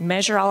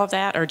measure all of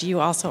that, or do you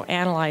also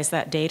analyze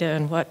that data,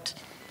 and what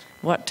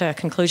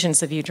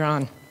conclusions have you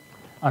drawn?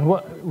 On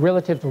what,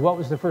 relative to what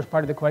was the first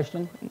part of the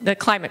question? The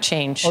climate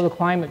change. Oh, the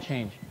climate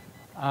change.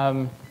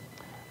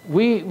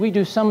 We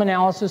do some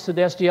analysis at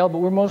SDL, but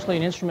we're mostly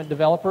instrument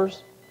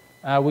developers.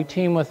 We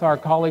team with our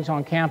colleagues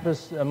on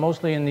campus,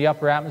 mostly in the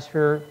upper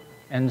atmosphere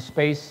and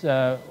space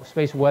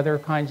weather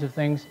kinds of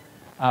things.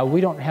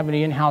 We don't have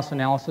any in-house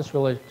analysis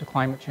related to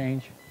climate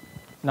change,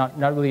 not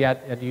really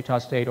at Utah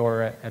State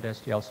or at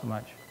SDL so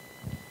much.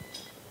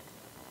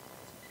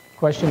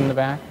 Question in the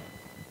back?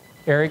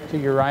 Eric, to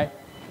your right,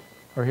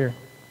 or here?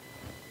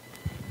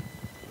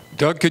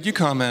 Doug, could you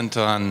comment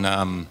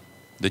on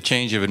the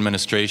change of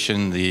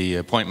administration, the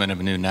appointment of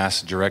a new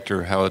NASA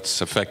director, how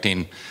it's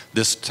affecting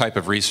this type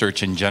of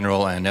research in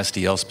general and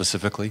SDL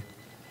specifically?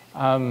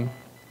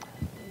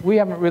 We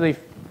haven't really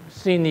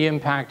seen the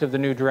impact of the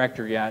new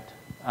director yet.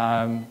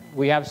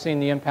 We have seen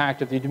the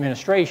impact of the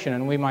administration,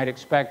 and we might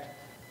expect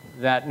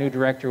that new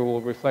director will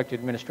reflect the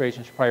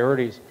administration's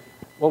priorities.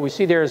 What we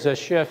see there is a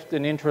shift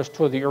in interest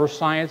toward the earth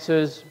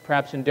sciences,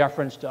 perhaps in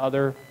deference to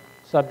other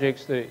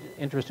subjects, the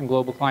interest in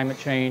global climate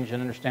change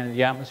and understanding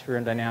the atmosphere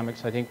and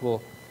dynamics. I think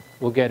we'll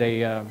get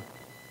a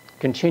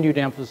continued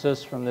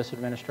emphasis from this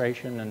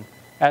administration, and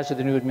as to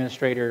the new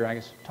administrator, I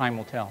guess time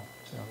will tell.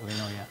 So we don't really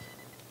know yet.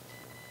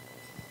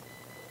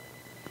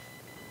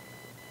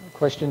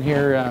 Question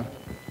here.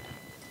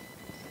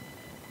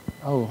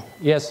 Oh,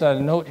 yes, a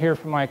note here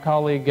from my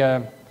colleague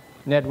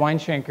Ned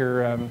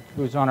Weinschenker,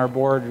 who's on our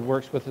board, who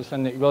works with us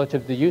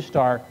relative to the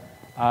U-Star.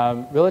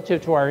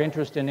 Relative to our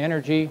interest in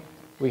energy,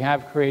 we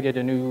have created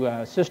a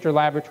new sister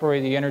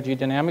laboratory, the Energy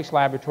Dynamics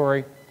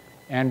Laboratory,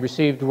 and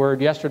received word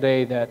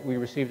yesterday that we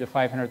received a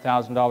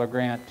 $500,000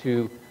 grant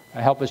to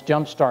help us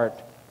jumpstart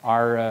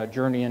our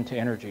journey into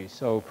energy.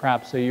 So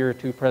perhaps a year or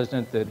two,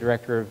 President, the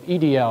director of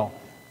EDL,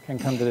 can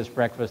come to this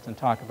breakfast and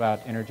talk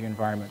about energy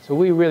environment. So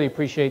we really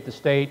appreciate the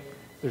state.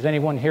 If there's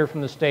anyone here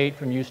from the state,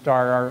 from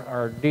U-Star,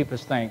 our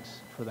deepest thanks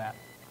for that.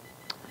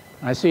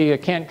 I see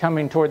Kent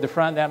coming toward the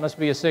front. That must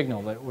be a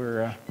signal that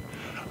we're...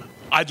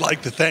 I'd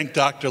like to thank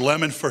Dr.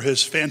 Lemon for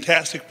his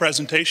fantastic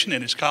presentation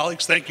and his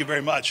colleagues. Thank you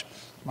very much.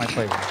 My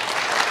pleasure.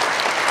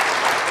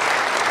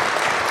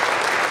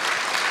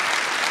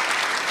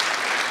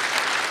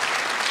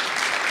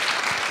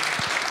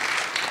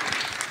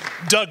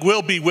 Doug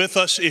will be with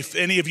us if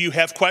any of you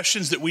have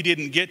questions that we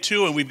didn't get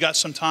to, and we've got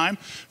some time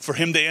for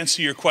him to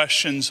answer your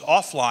questions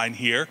offline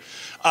here.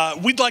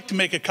 We'd like to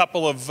make a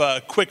couple of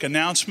quick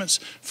announcements.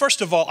 First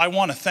of all, I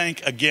want to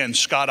thank again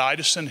Scott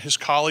Idison, his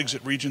colleagues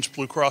at Regents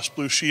Blue Cross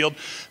Blue Shield.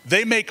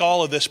 They make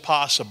all of this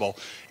possible,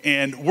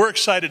 and we're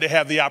excited to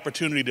have the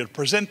opportunity to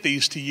present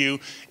these to you.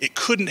 It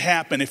couldn't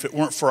happen if it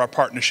weren't for our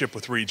partnership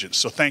with Regents,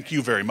 so thank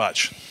you very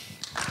much.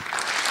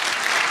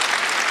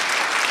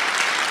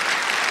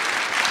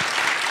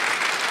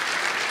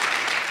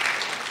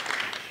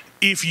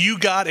 If you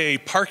got a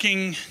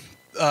parking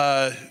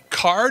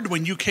card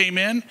when you came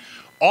in,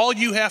 all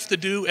you have to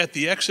do at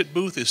the exit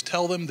booth is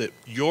tell them that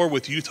you're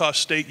with Utah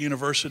State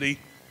University,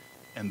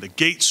 and the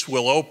gates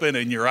will open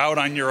and you're out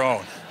on your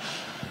own.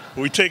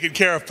 We've taken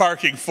care of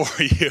parking for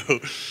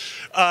you.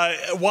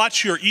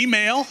 Watch your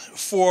email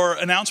for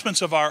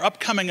announcements of our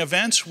upcoming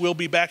events. We'll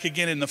be back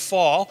again in the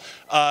fall.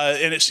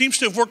 And it seems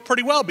to have worked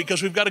pretty well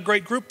because we've got a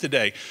great group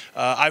today.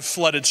 I've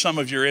flooded some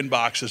of your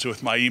inboxes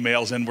with my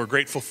emails, and we're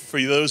grateful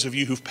for those of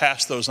you who've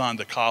passed those on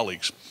to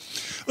colleagues.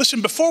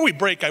 Listen, before we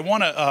break, I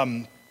want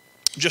to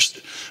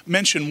just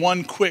mention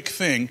one quick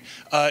thing.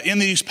 In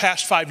these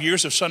past 5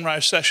 years of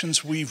Sunrise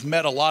Sessions, we've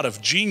met a lot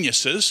of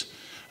geniuses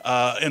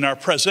in our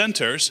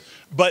presenters,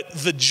 but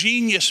the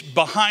genius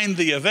behind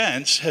the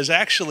events has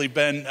actually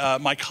been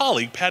my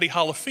colleague, Patty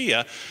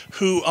Halafia,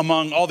 who,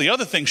 among all the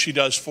other things she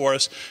does for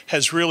us,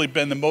 has really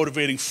been the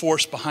motivating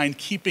force behind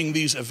keeping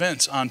these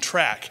events on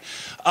track.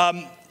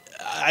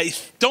 I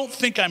don't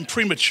think I'm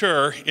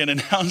premature in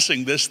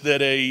announcing this,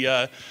 that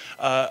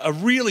a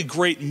really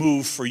great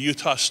move for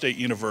Utah State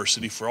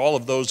University, for all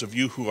of those of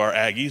you who are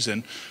Aggies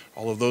and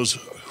all of those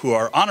who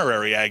are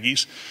honorary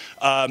Aggies,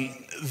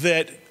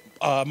 that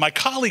my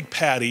colleague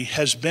Patty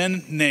has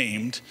been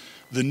named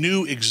the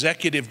new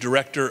executive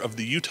director of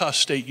the Utah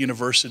State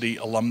University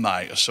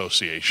Alumni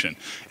Association.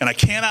 And I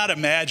cannot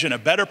imagine a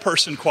better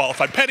person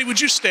qualified. Patty, would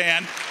you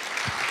stand?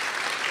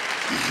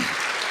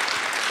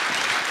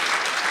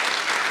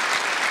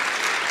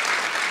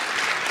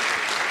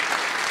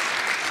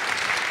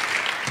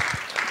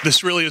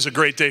 This really is a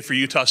great day for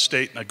Utah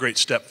State and a great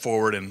step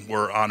forward, and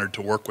we're honored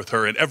to work with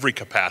her in every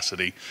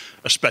capacity,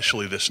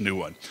 especially this new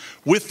one.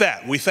 With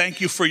that, we thank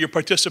you for your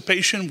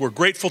participation. We're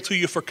grateful to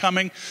you for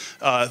coming.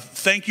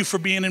 Thank you for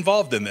being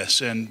involved in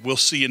this, and we'll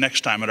see you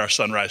next time at our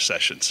Sunrise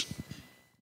Sessions.